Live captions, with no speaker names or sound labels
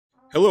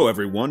Hello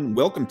everyone,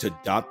 welcome to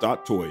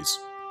Toys.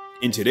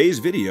 In today's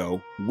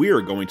video, we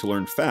are going to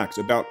learn facts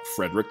about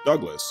Frederick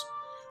Douglass.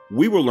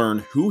 We will learn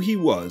who he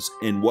was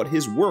and what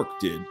his work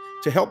did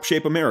to help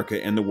shape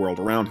America and the world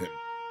around him.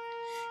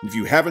 If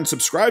you haven't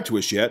subscribed to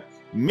us yet,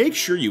 make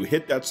sure you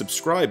hit that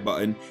subscribe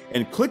button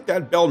and click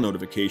that bell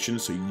notification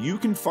so you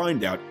can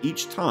find out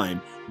each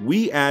time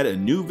we add a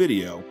new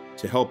video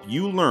to help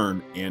you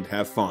learn and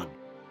have fun.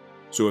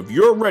 So if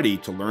you're ready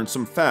to learn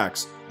some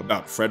facts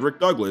about Frederick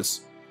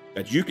Douglass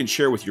that you can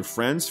share with your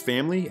friends,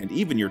 family, and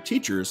even your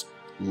teachers,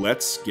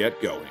 let's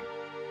get going.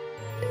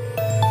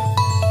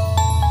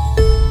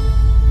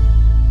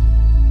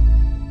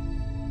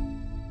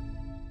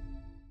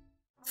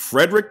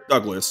 Frederick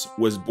Douglass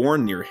was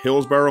born near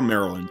Hillsboro,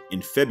 Maryland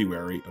in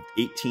February of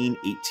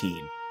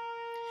 1818.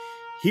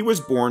 He was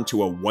born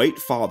to a white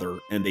father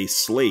and a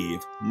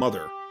slave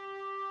mother.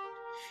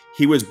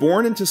 He was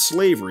born into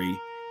slavery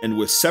and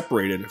was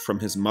separated from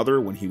his mother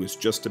when he was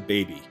just a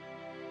baby.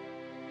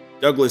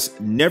 Douglass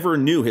never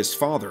knew his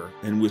father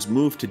and was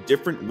moved to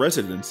different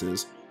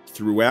residences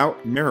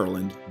throughout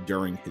Maryland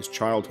during his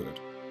childhood.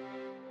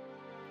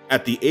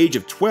 At the age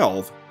of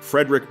 12,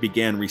 Frederick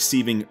began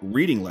receiving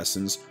reading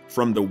lessons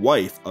from the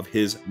wife of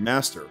his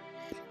master.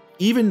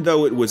 Even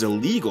though it was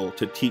illegal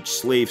to teach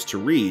slaves to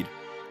read,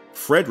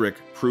 Frederick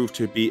proved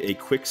to be a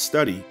quick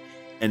study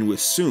and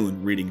was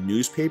soon reading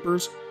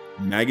newspapers,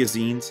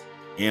 magazines,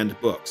 and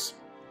books.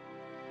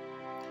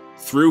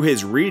 Through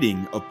his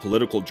reading of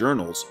political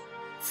journals,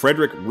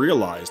 Frederick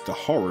realized the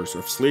horrors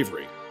of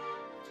slavery.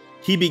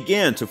 He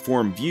began to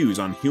form views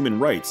on human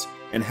rights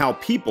and how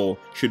people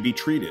should be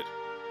treated.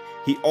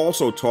 He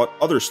also taught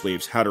other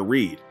slaves how to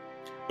read,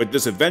 but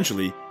this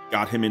eventually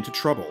got him into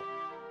trouble.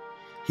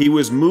 He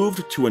was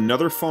moved to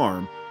another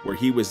farm where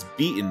he was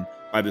beaten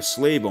by the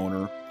slave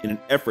owner in an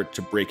effort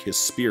to break his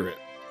spirit.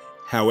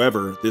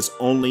 However, this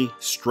only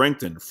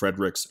strengthened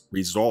Frederick's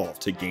resolve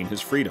to gain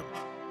his freedom.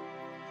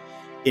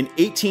 In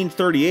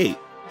 1838,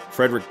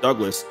 Frederick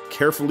Douglass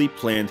carefully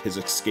planned his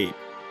escape.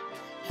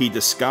 He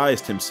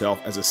disguised himself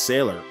as a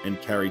sailor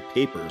and carried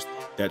papers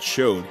that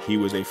showed he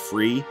was a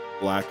free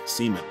black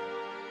seaman.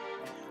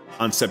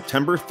 On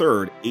September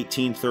 3,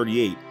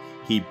 1838,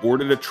 he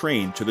boarded a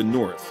train to the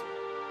north.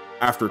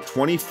 After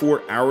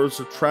 24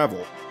 hours of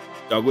travel,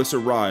 Douglass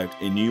arrived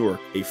in New York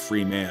a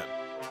free man.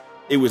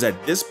 It was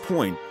at this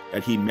point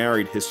that he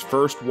married his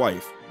first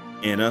wife,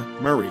 Anna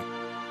Murray,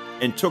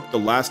 and took the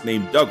last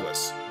name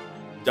Douglass.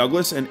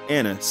 Douglass and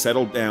Anna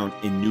settled down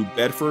in New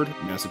Bedford,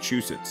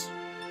 Massachusetts.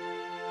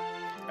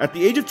 At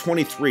the age of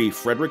 23,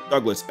 Frederick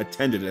Douglass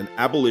attended an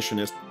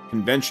abolitionist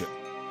convention.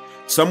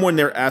 Someone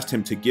there asked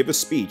him to give a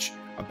speech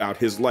about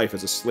his life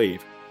as a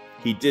slave.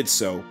 He did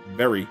so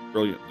very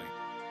brilliantly.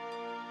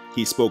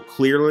 He spoke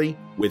clearly,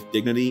 with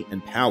dignity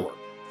and power.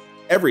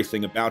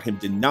 Everything about him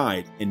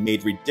denied and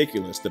made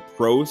ridiculous the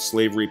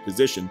pro-slavery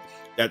position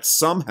that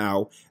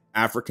somehow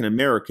African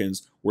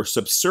Americans were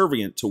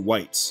subservient to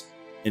whites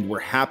and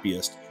were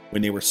happiest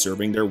when they were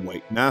serving their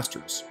white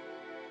masters.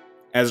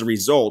 As a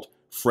result,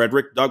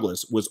 Frederick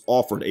Douglass was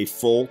offered a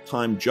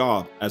full-time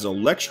job as a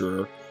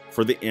lecturer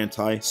for the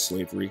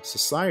Anti-Slavery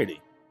Society.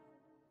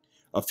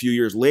 A few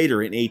years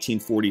later, in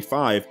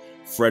 1845,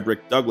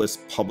 Frederick Douglass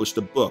published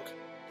a book,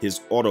 his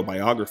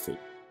autobiography.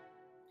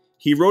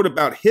 He wrote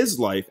about his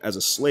life as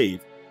a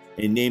slave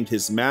and named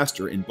his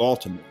master in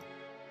Baltimore.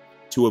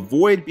 To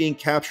avoid being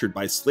captured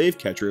by slave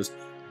catchers,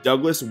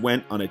 Douglass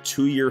went on a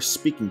 2-year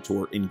speaking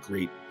tour in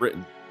Great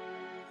Britain.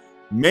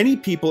 Many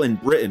people in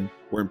Britain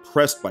were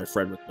impressed by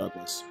Frederick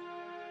Douglass.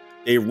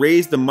 They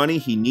raised the money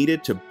he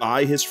needed to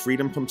buy his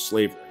freedom from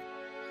slavery.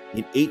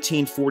 In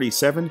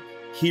 1847,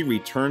 he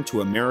returned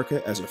to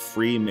America as a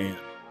free man.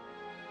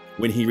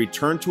 When he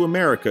returned to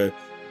America,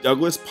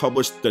 Douglass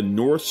published the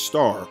North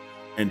Star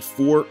and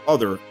 4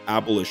 other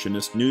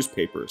abolitionist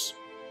newspapers.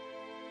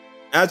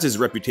 As his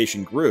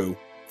reputation grew,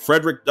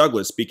 Frederick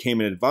Douglass became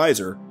an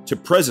advisor to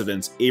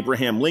Presidents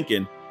Abraham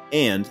Lincoln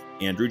and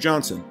Andrew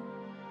Johnson.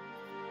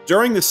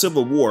 During the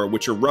Civil War,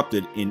 which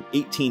erupted in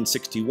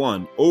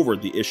 1861 over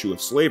the issue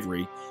of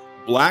slavery,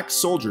 black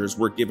soldiers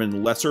were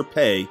given lesser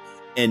pay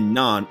and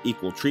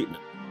non-equal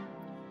treatment.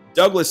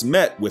 Douglass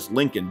met with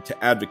Lincoln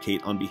to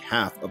advocate on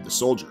behalf of the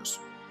soldiers.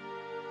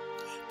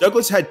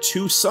 Douglass had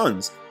 2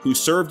 sons who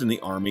served in the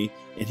Army,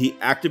 and he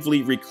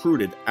actively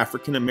recruited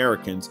African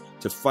Americans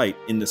to fight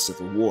in the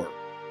Civil War.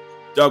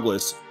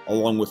 Douglass,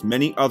 along with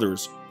many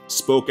others,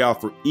 spoke out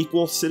for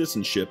equal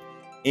citizenship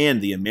and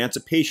the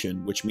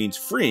emancipation, which means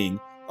freeing,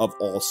 of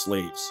all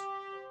slaves.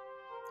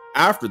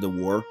 After the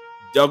war,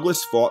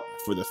 Douglass fought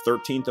for the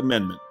 13th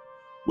Amendment,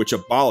 which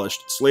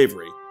abolished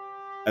slavery,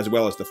 as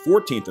well as the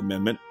 14th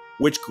Amendment,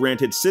 which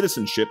granted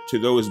citizenship to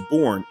those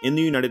born in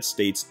the United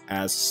States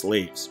as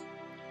slaves,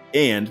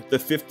 and the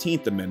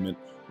 15th Amendment,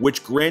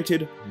 which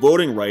granted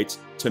voting rights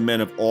to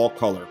men of all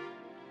color.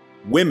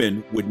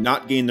 Women would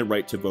not gain the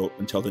right to vote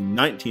until the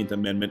 19th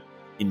Amendment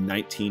in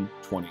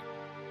 1920.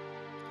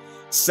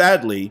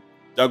 Sadly,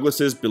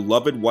 Douglass's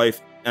beloved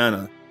wife,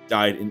 Anna,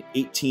 died in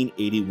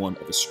 1881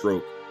 of a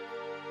stroke.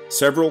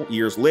 Several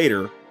years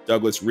later,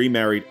 Douglass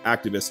remarried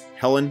activist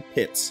Helen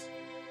Pitts.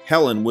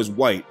 Helen was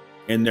white,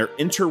 and their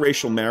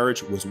interracial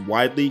marriage was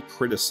widely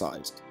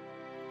criticized.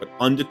 But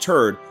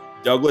undeterred,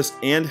 Douglass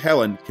and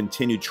Helen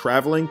continued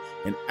traveling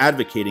and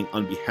advocating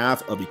on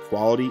behalf of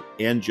equality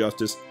and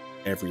justice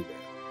everywhere.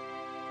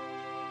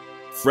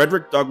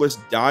 Frederick Douglass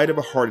died of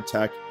a heart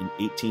attack in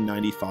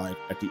 1895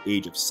 at the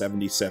age of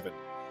 77,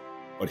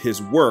 but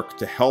his work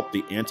to help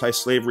the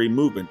anti-slavery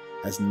movement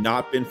has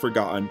not been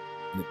forgotten,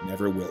 and it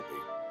never will be.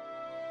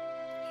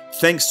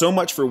 Thanks so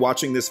much for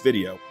watching this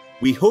video.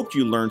 We hope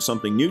you learned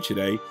something new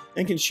today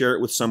and can share it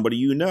with somebody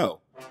you know,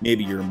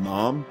 maybe your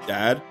mom,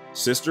 dad,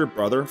 sister,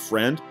 brother,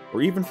 friend,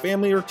 or even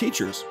family or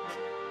teachers.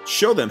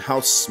 Show them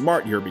how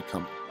smart you're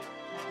becoming.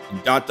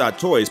 And Dot Dot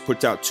Toys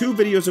puts out 2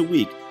 videos a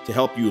week to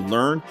help you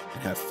learn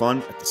and have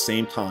fun at the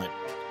same time.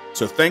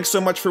 So thanks so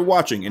much for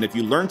watching, and if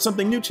you learned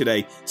something new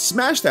today,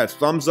 smash that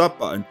thumbs up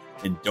button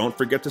and don't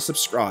forget to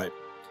subscribe.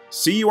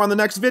 See you on the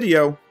next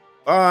video.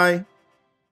 Bye!